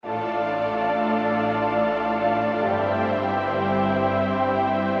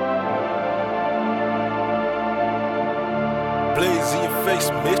blaze in your face,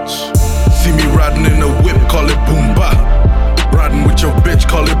 bitch. See me riding in a whip, call it boomba. Riding with your bitch,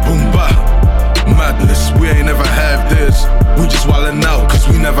 call it boomba. Madness, we ain't never have this. We just wildin' out, cause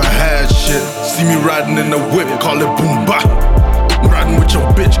we never had shit. See me riding in a whip, call it boomba. Riding with your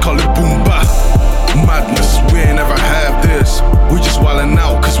bitch, call it boomba. Madness, we ain't never have this. We just wildin'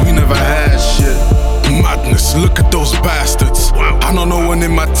 out, cause we never had shit. Madness, look at those bastards. I don't know one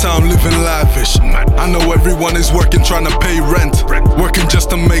in my town living lavish. I know everyone is working, trying to pay rent. Working just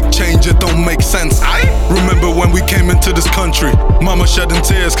to make change, it don't make sense. Remember when we came into this country, mama shedding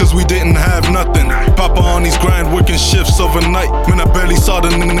tears cause we didn't have nothing. Papa on his grind, working shifts overnight. Man, I barely saw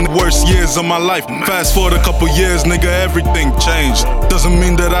the worst years of my life. Fast forward a couple years, nigga, everything changed. Doesn't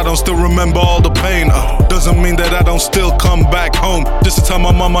mean that I don't still remember all the pain. Doesn't mean that I don't still come back home. Just to tell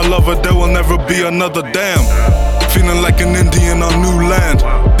my mama love her, there will never be another damn. Feeling like an Indian on new land.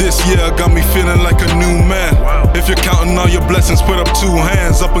 This year got me feeling like a new man. If you're counting all your blessings, put up two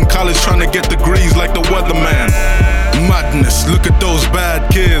hands. Up in college trying to get degrees like the weatherman. Madness, look at those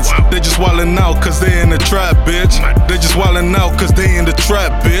bad kids. They just wildin' out cause they in the trap, bitch. They just wildin' out cause they in the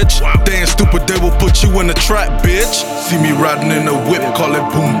trap, bitch. They ain't stupid, they will put you in the trap, bitch. See me riding in a whip, call it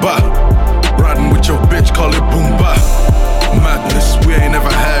boomba. Riding with your bitch, call it boomba. Madness, we ain't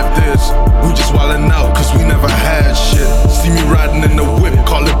never have this. We just wildin' out cause we never had shit. See me riding in the whip,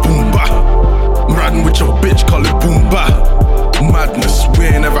 call it boomba. Riding with your bitch, call it boomba. Madness, we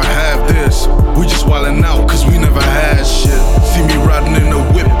ain't never have this. We just wildin' out cause we never had shit. See me riding in the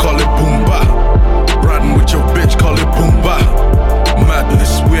whip, call it boomba. Riding with your bitch, call it boomba.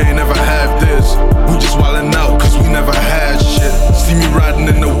 Madness, we ain't never have this. We just wildin' out cause we never had shit. See me riding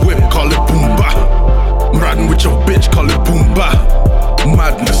in the whip, call it boomba. Riding with your bitch, call it boomba.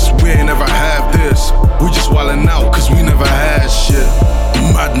 Madness, we ain't never have this. We just wildin' out cause we never had shit.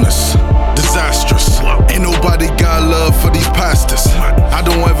 Madness, disastrous. Ain't nobody got love for these pastors. I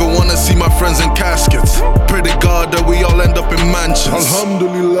don't ever wanna see my friends in caskets. Pray to God that we all end up in mansions.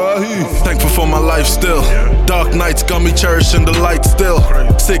 Alhamdulillah. Thankful for my life still. Dark nights got me cherishing the light still.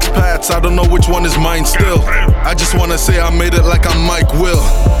 6 paths, I don't know which one is mine still. I just wanna say I made it like I'm Mike Will.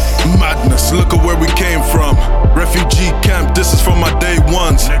 Madness, look at where we came from. Refugee camp, this is from my day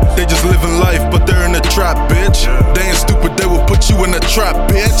ones. They just living life, but they're in a trap, bitch. They ain't stupid, they will put you in a trap,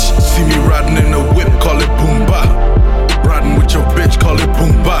 bitch. See me riding in a whip, call it boomba. Riding with your bitch, call it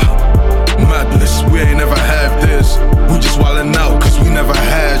boomba. Madness, we ain't never have this. We just wildin' out cause we never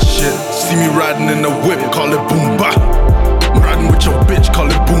had shit. See me riding in a whip, call it boomba.